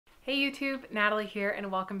Hey YouTube, Natalie here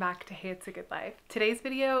and welcome back to Hey It's a Good Life. Today's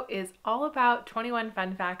video is all about 21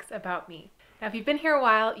 fun facts about me. Now if you've been here a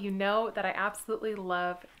while, you know that I absolutely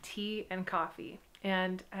love tea and coffee.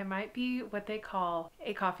 And I might be what they call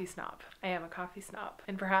a coffee snob. I am a coffee snob.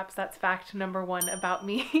 And perhaps that's fact number one about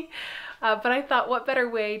me. But I thought what better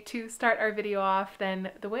way to start our video off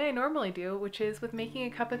than the way I normally do, which is with making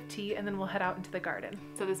a cup of tea and then we'll head out into the garden.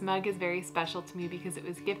 So this mug is very special to me because it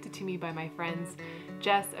was gifted to me by my friends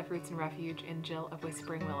Jess of Roots and Refuge and Jill of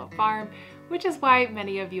Whispering Willow Farm, which is why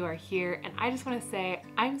many of you are here. And I just want to say,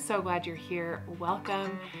 I'm so glad you're here.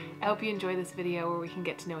 Welcome. I hope you enjoy this video where we can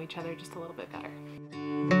get to know each other just a little bit better.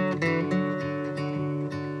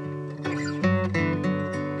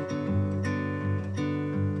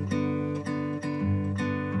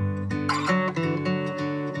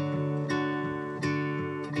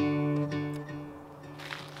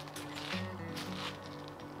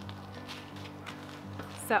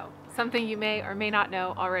 So, something you may or may not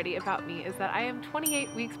know already about me is that I am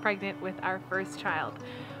 28 weeks pregnant with our first child,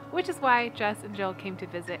 which is why Jess and Jill came to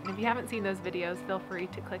visit. And if you haven't seen those videos, feel free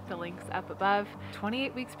to click the links up above.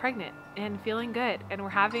 28 weeks pregnant and feeling good, and we're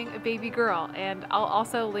having a baby girl. And I'll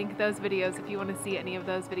also link those videos if you want to see any of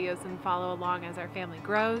those videos and follow along as our family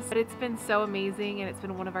grows. But it's been so amazing, and it's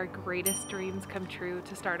been one of our greatest dreams come true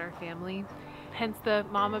to start our family. Hence the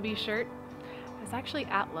Mama Bee shirt. I was actually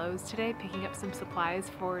at Lowe's today picking up some supplies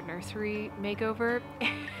for nursery makeover,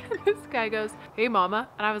 and this guy goes, "Hey mama,"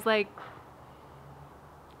 and I was like,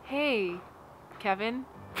 "Hey, Kevin."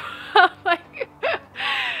 Like,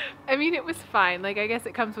 I mean, it was fine. Like, I guess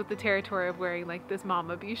it comes with the territory of wearing like this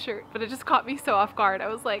Mama Bee shirt, but it just caught me so off guard. I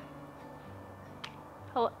was like,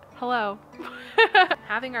 hello.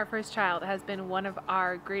 Having our first child has been one of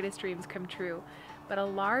our greatest dreams come true. But a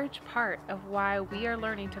large part of why we are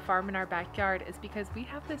learning to farm in our backyard is because we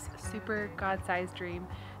have this super God-sized dream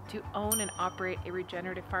to own and operate a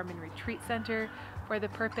regenerative farm and retreat center for the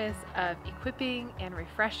purpose of equipping and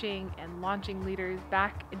refreshing and launching leaders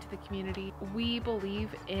back into the community. We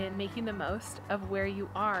believe in making the most of where you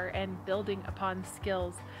are and building upon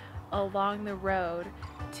skills along the road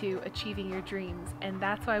to achieving your dreams. And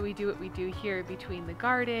that's why we do what we do here between the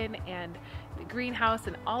garden and the greenhouse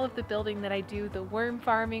and all of the building that I do, the worm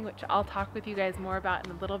farming, which I'll talk with you guys more about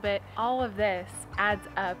in a little bit. All of this adds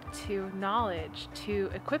up to knowledge to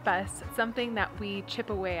equip us, something that we chip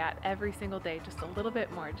away at every single day, just a little bit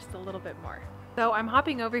more, just a little bit more. So I'm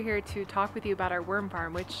hopping over here to talk with you about our worm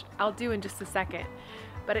farm, which I'll do in just a second.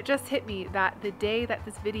 But it just hit me that the day that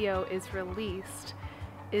this video is released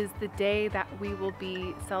is the day that we will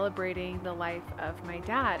be celebrating the life of my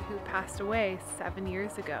dad, who passed away 7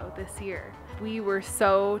 years ago this year. We were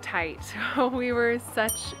so tight. We were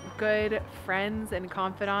such good friends and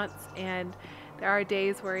confidants, and there are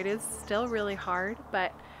days where it is still really hard,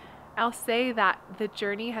 but I'll say that the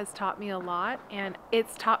journey has taught me a lot, and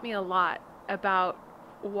it's taught me a lot about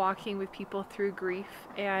walking with people through grief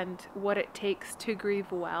and what it takes to grieve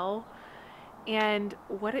well, and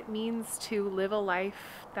what it means to live a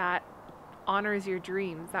life that honors your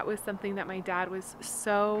dreams. That was something that my dad was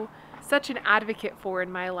such an advocate for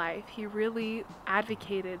in my life. He really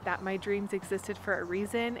advocated that my dreams existed for a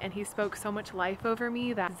reason, and he spoke so much life over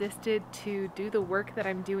me that existed to do the work that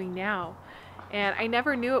I'm doing now. And I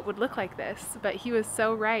never knew it would look like this, but he was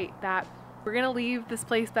so right that we're gonna leave this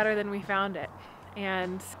place better than we found it.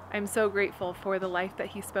 And I'm so grateful for the life that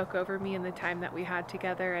he spoke over me and the time that we had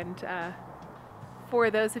together. And for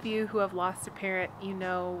those of you who have lost a parent, you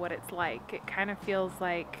know what it's like. It kind of feels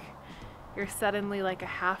like you're suddenly like a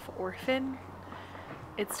half orphan.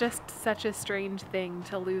 It's just such a strange thing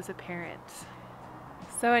to lose a parent.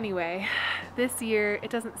 So anyway, this year it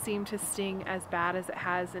doesn't seem to sting as bad as it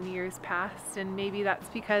has in years past, and maybe that's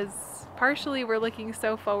because partially we're looking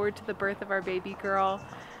so forward to the birth of our baby girl.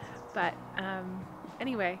 But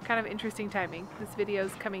anyway, kind of interesting timing. This video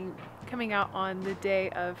is coming out on the day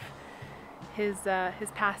of his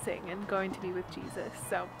passing and going to be with Jesus.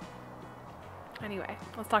 So anyway,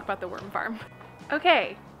 let's talk about the worm farm.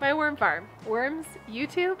 Okay, my worm farm. Worms,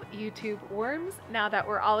 YouTube worms. Now that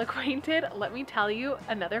we're all acquainted, let me tell you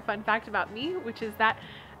another fun fact about me, which is that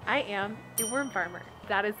I am a worm farmer.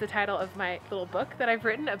 That is the title of my little book that I've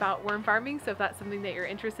written about worm farming, so if that's something that you're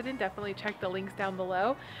interested in, definitely check the links down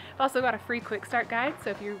below. I've also got a free quick start guide, so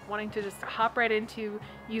if you're wanting to just hop right into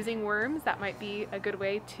using worms, that might be a good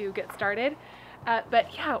way to get started. But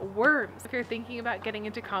yeah, worms. If you're thinking about getting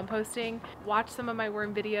into composting, watch some of my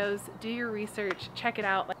worm videos, do your research, check it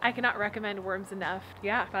out. I cannot recommend worms enough.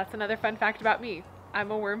 Yeah, that's another fun fact about me.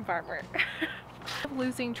 I'm a worm farmer. I'm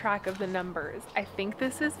losing track of the numbers. I think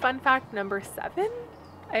this is fun fact number 7,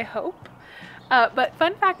 I hope. But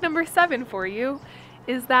fun fact number 7 for you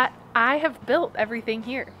is that I have built everything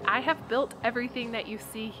here. I have built everything that you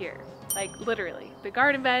see here. Like literally, the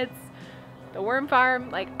garden beds, the worm farm,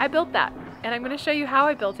 like I built that. And I'm gonna show you how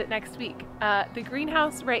I built it next week. The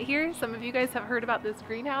greenhouse right here, some of you guys have heard about this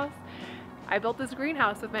greenhouse. I built this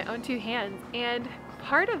greenhouse with my own 2 hands, and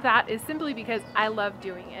part of that is simply because I love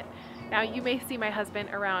doing it. Now you may see my husband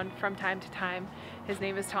around from time to time. His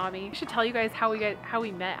name is Tommy. I should tell you guys how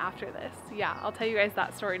we met after this. Yeah, I'll tell you guys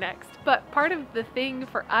that story next. But part of the thing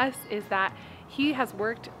for us is that he has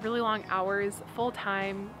worked really long hours full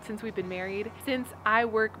time since we've been married. Since I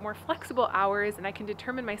work more flexible hours and I can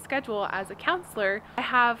determine my schedule as a counselor, I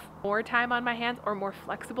have more time on my hands, or more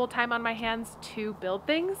flexible time on my hands, to build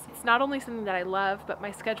things. It's not only something that I love, but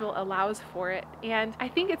my schedule allows for it. And I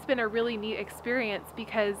think it's been a really neat experience,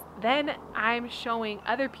 because then I'm showing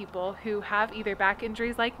other people who have either back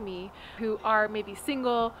injuries like me, who are maybe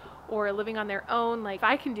single or living on their own, like if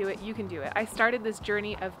I can do it, you can do it. I started this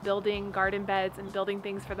journey of building garden beds and building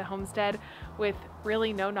things for the homestead with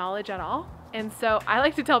really no knowledge at all. And so I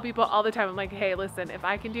like to tell people all the time, I'm like, hey, listen, if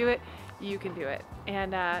I can do it, you can do it.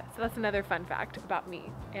 And so that's another fun fact about me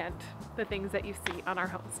and the things that you see on our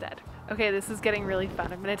homestead. Okay, this is getting really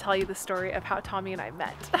fun. I'm gonna tell you the story of how Tommy and I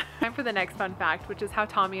met. Time for the next fun fact, which is how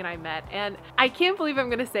Tommy and I met. And I can't believe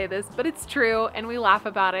I'm gonna say this, but it's true and we laugh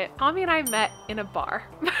about it. Tommy and I met in a bar.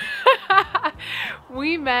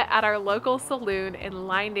 We met at our local saloon and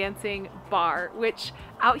line dancing bar, which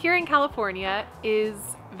out here in California is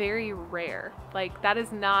very rare. Like that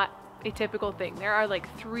is not a typical thing. There are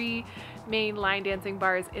like 3 main line dancing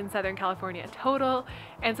bars in Southern California total.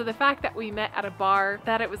 And so the fact that we met at a bar,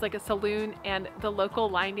 that it was like a saloon and the local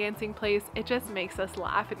line dancing place, it just makes us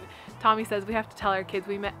laugh. And Tommy says we have to tell our kids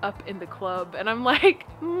we met up in the club. And I'm like,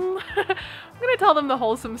 I'm gonna tell them the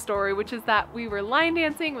wholesome story, which is that we were line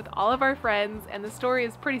dancing with all of our friends. And the story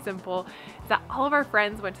is pretty simple, is that all of our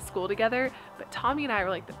friends went to school together, but Tommy and I were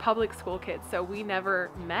like the public school kids, so we never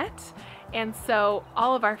met. And so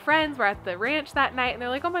all of our friends were at the ranch that night and they're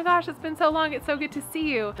like, oh my gosh, it's been so long, it's so good to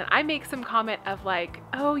see you. And I make some comment of like,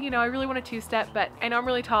 oh, you know, I really want to 2-step, but I know I'm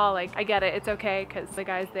really tall, like I get it, it's okay, because the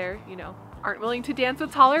guys there, you know, aren't willing to dance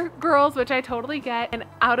with taller girls, which I totally get. And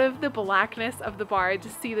out of the blackness of the bar, I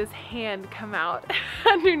just see this hand come out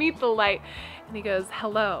underneath the light. And he goes,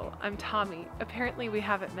 hello, I'm Tommy. Apparently we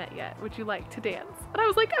haven't met yet. Would you like to dance? And I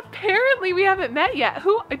was like, apparently we haven't met yet.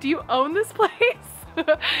 Who, do you own this place?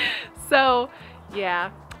 So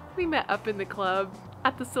yeah, we met up in the club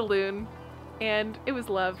at the saloon and it was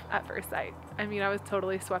love at first sight. I mean, I was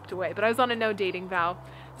totally swept away, but I was on a no dating vow.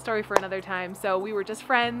 Story for another time. So we were just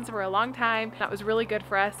friends for a long time. That was really good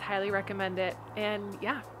for us. Highly recommend it. And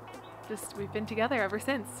yeah, just we've been together ever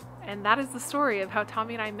since. And that is the story of how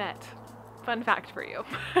Tommy and I met. Fun fact for you.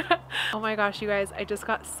 Oh my gosh, you guys, I just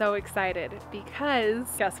got so excited because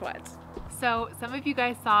guess what? So some of you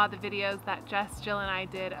guys saw the videos that Jess, Jill, and I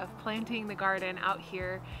did of planting the garden out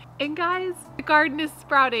here. And guys, the garden is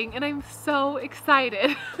sprouting and I'm so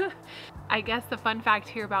excited. I guess the fun fact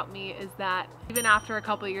here about me is that even after a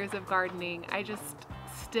couple years of gardening, I just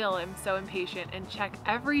still am so impatient and check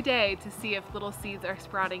every day to see if little seeds are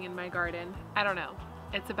sprouting in my garden. I don't know,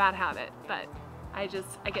 it's a bad habit, but I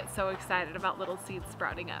get so excited about little seeds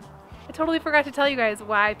sprouting up. I totally forgot to tell you guys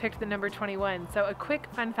why I picked the number 21. So a quick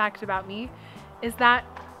fun fact about me is that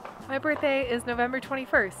my birthday is November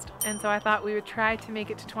 21st. And so I thought we would try to make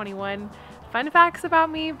it to 21 fun facts about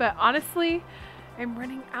me, but honestly, I'm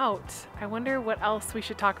running out. I wonder what else we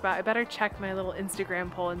should talk about. I better check my little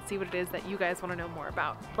Instagram poll and see what it is that you guys want to know more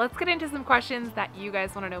about. Let's get into some questions that you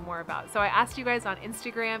guys want to know more about. So I asked you guys on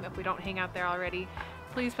Instagram, if we don't hang out there already,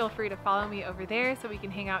 please feel free to follow me over there so we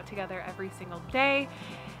can hang out together every single day.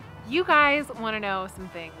 You guys want to know some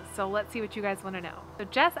things, so let's see what you guys want to know. So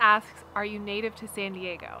Jess asks, are you native to San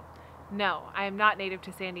Diego? No, I am not native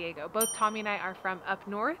to San Diego. Both Tommy and I are from up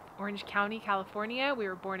north, Orange County, California. We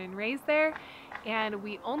were born and raised there, and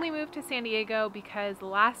we only moved to San Diego because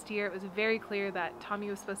last year it was very clear that Tommy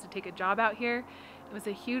was supposed to take a job out here. It was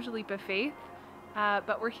a huge leap of faith,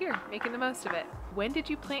 but we're here making the most of it. When did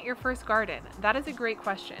you plant your first garden? That is a great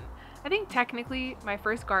question. I think technically my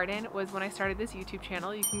first garden was when I started this YouTube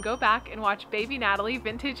channel. You can go back and watch Baby Natalie,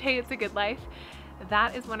 Vintage Hey It's a Good Life.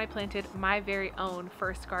 That is when I planted my very own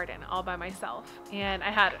first garden all by myself. And I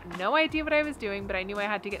had no idea what I was doing, but I knew I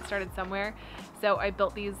had to get started somewhere. So I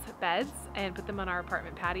built these beds and put them on our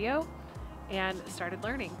apartment patio and started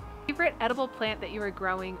learning. Favorite edible plant that you are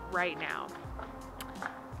growing right now?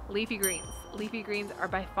 Leafy greens. Leafy greens are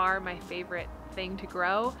by far my favorite thing to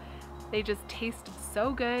grow. They just taste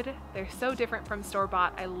so good. They're so different from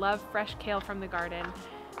store-bought. I love fresh kale from the garden.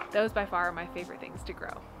 Those by far are my favorite things to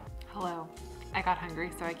grow. Hello. I got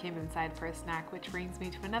hungry, so I came inside for a snack, which brings me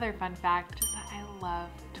to another fun fact, which is that I love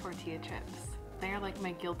tortilla chips. They are like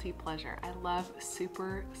my guilty pleasure. I love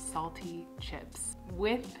super salty chips.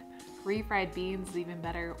 With refried beans is even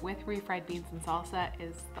better. With refried beans and salsa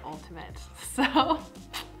is the ultimate. So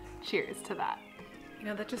cheers to that. You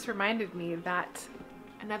know, that just reminded me that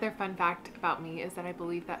another fun fact about me is that I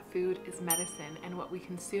believe that food is medicine, and what we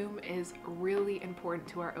consume is really important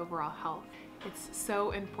to our overall health. It's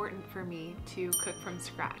so important for me to cook from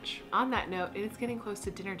scratch. On that note, it is getting close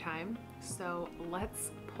to dinner time, so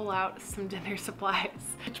let's pull out some dinner supplies.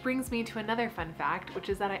 Which brings me to another fun fact, which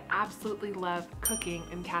is that I absolutely love cooking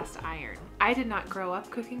in cast iron. I did not grow up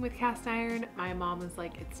cooking with cast iron. My mom was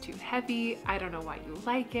like, it's too heavy. I don't know why you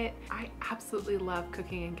like it. I absolutely love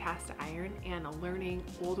cooking in cast iron and learning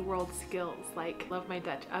old world skills. Like, love my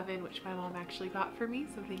Dutch oven, which my mom actually got for me,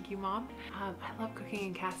 so thank you, Mom. I love cooking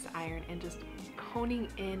in cast iron and just honing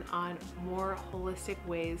in on more holistic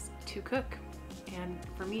ways to cook. And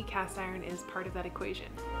for me, cast iron is part of that equation.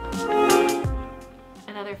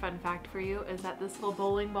 Another fun fact for you is that this little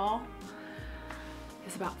bowling ball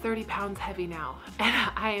is about 30 pounds heavy now,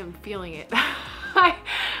 and I am feeling it. I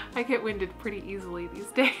get winded pretty easily these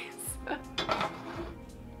days.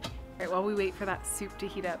 Alright, while we wait for that soup to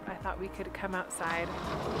heat up, I thought we could come outside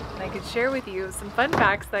and I could share with you some fun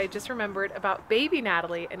facts that I just remembered about baby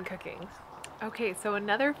Natalie and cooking. Okay, so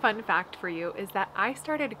another fun fact for you is that I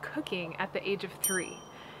started cooking at the age of 3.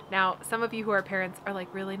 Now, some of you who are parents are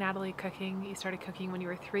like, really, Natalie, cooking? You started cooking when you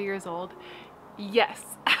were 3 years old? Yes,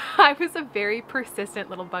 I was a very persistent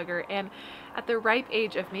little bugger, and at the ripe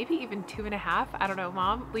age of maybe even 2.5, I don't know,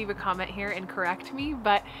 Mom, leave a comment here and correct me,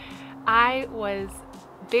 but I was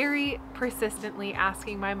very persistently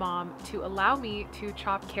asking my mom to allow me to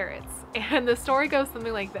chop carrots. And the story goes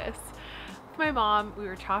something like this. With my mom, we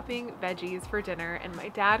were chopping veggies for dinner, and my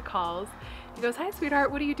dad calls. He goes, "Hi,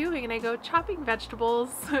 sweetheart, what are you doing?" And I go, "Chopping vegetables,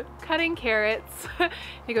 cutting carrots."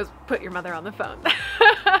 He goes, "Put your mother on the phone."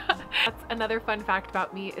 That's another fun fact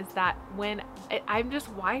about me, is that when I'm just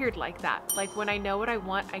wired like that. Like, when I know what I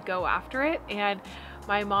want, I go after it. And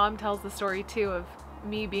my mom tells the story too of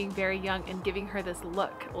me being very young and giving her this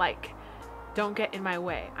look like, don't get in my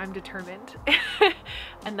way, I'm determined.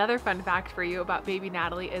 Another fun fact for you about baby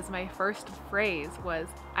Natalie is my first phrase was,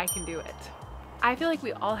 "I can do it." I feel like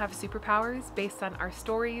we all have superpowers based on our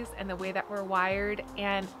stories and the way that we're wired,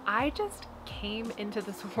 and I just came into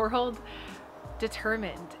this world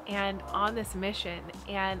determined and on this mission.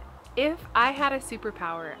 And if I had a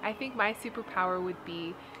superpower, I think my superpower would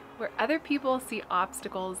be where other people see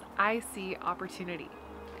obstacles, I see opportunity.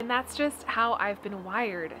 And that's just how I've been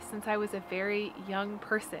wired since I was a very young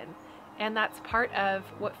person. And that's part of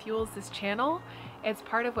what fuels this channel. It's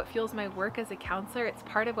part of what fuels my work as a counselor. It's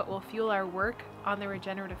part of what will fuel our work on the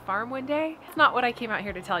regenerative farm one day. It's not what I came out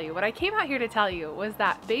here to tell you. What I came out here to tell you was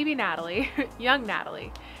that baby Natalie, young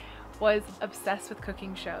Natalie, was obsessed with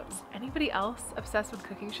cooking shows. Anybody else obsessed with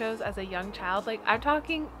cooking shows as a young child? Like, I'm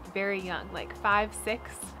talking very young, like 5,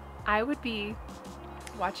 6. I would be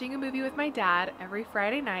watching a movie with my dad every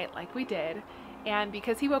Friday night like we did, and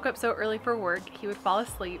because he woke up so early for work, he would fall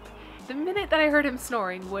asleep. The minute that I heard him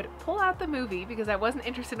snoring, would pull out the movie because I wasn't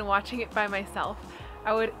interested in watching it by myself.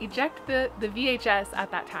 I would eject the VHS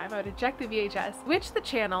at that time. I would eject the VHS, switch the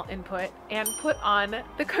channel input, and put on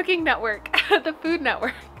the Cooking Network, the Food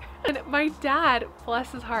Network. And my dad,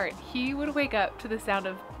 bless his heart, he would wake up to the sound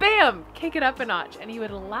of bam, kick it up a notch, and he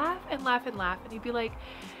would laugh and laugh and laugh, and he'd be like,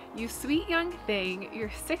 "You sweet young thing,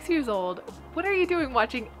 you're 6 years old. What are you doing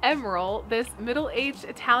watching Emeril, this middle-aged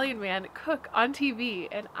Italian man, cook on TV?"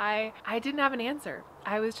 And I didn't have an answer.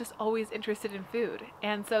 I was just always interested in food.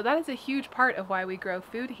 And so that is a huge part of why we grow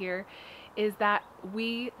food here, is that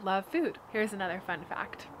we love food. Here's another fun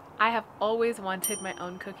fact. I have always wanted my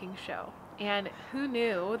own cooking show. And who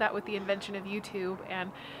knew that with the invention of YouTube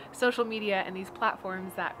and social media and these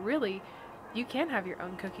platforms that really you can have your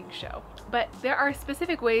own cooking show. But there are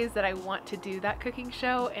specific ways that I want to do that cooking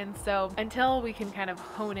show, and so until we can kind of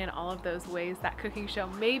hone in all of those ways, that cooking show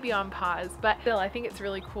may be on pause, but still I think it's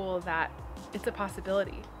really cool that it's a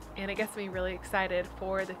possibility, and it gets me really excited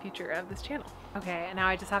for the future of this channel. Okay, and now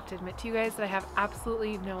I just have to admit to you guys that I have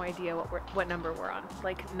absolutely no idea what number we're on,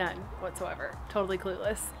 like none whatsoever, totally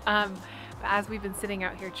clueless. But as we've been sitting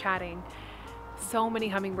out here chatting, so many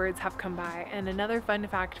hummingbirds have come by. And another fun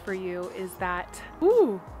fact for you is that,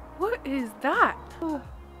 ooh, what is that?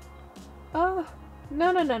 Oh,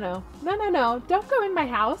 no, don't go in my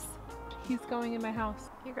house. He's going in my house.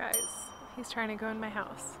 You guys, he's trying to go in my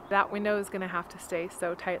house. That window is gonna have to stay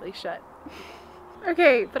so tightly shut.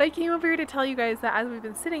 Okay, but I came over here to tell you guys that as we've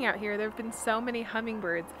been sitting out here, there have been so many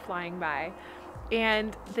hummingbirds flying by.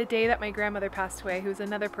 And the day that my grandmother passed away, who's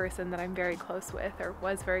another person that I'm very close with, or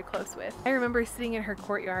was very close with, I remember sitting in her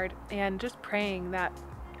courtyard and just praying that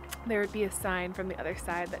there would be a sign from the other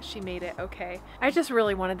side that she made it okay. I just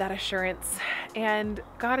really wanted that assurance, and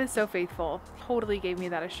God is so faithful, totally gave me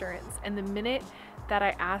that assurance. And the minute that I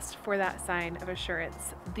asked for that sign of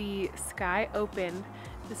assurance, the sky opened,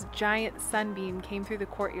 this giant sunbeam came through the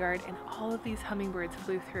courtyard, and all of these hummingbirds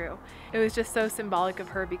flew through. It was just so symbolic of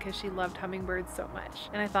her because she loved hummingbirds so much.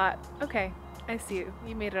 And I thought, okay, I see you.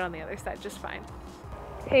 You made it on the other side just fine.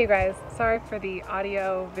 Hey you guys, sorry for the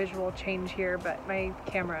audio visual change here, but my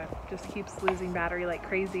camera just keeps losing battery like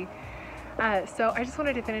crazy. So I just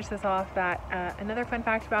wanted to finish this off that another fun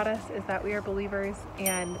fact about us is that we are believers,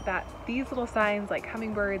 and that these little signs like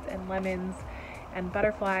hummingbirds and lemons and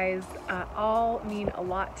butterflies all mean a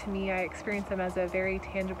lot to me. I experience them as a very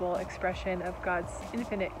tangible expression of God's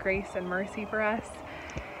infinite grace and mercy for us.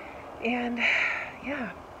 And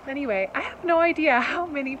yeah, anyway, I have no idea how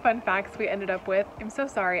many fun facts we ended up with. I'm so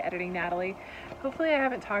sorry, editing Natalie. Hopefully I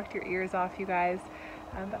haven't talked your ears off, you guys.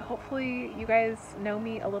 But hopefully you guys know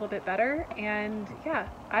me a little bit better, and yeah,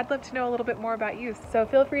 I'd love to know a little bit more about you. So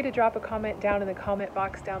feel free to drop a comment down in the comment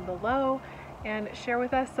box down below and share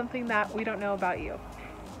with us something that we don't know about you.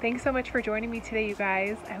 Thanks so much for joining me today, you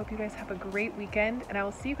guys. I hope you guys have a great weekend, and I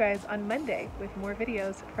will see you guys on Monday with more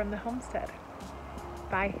videos from the homestead.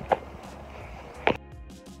 Bye.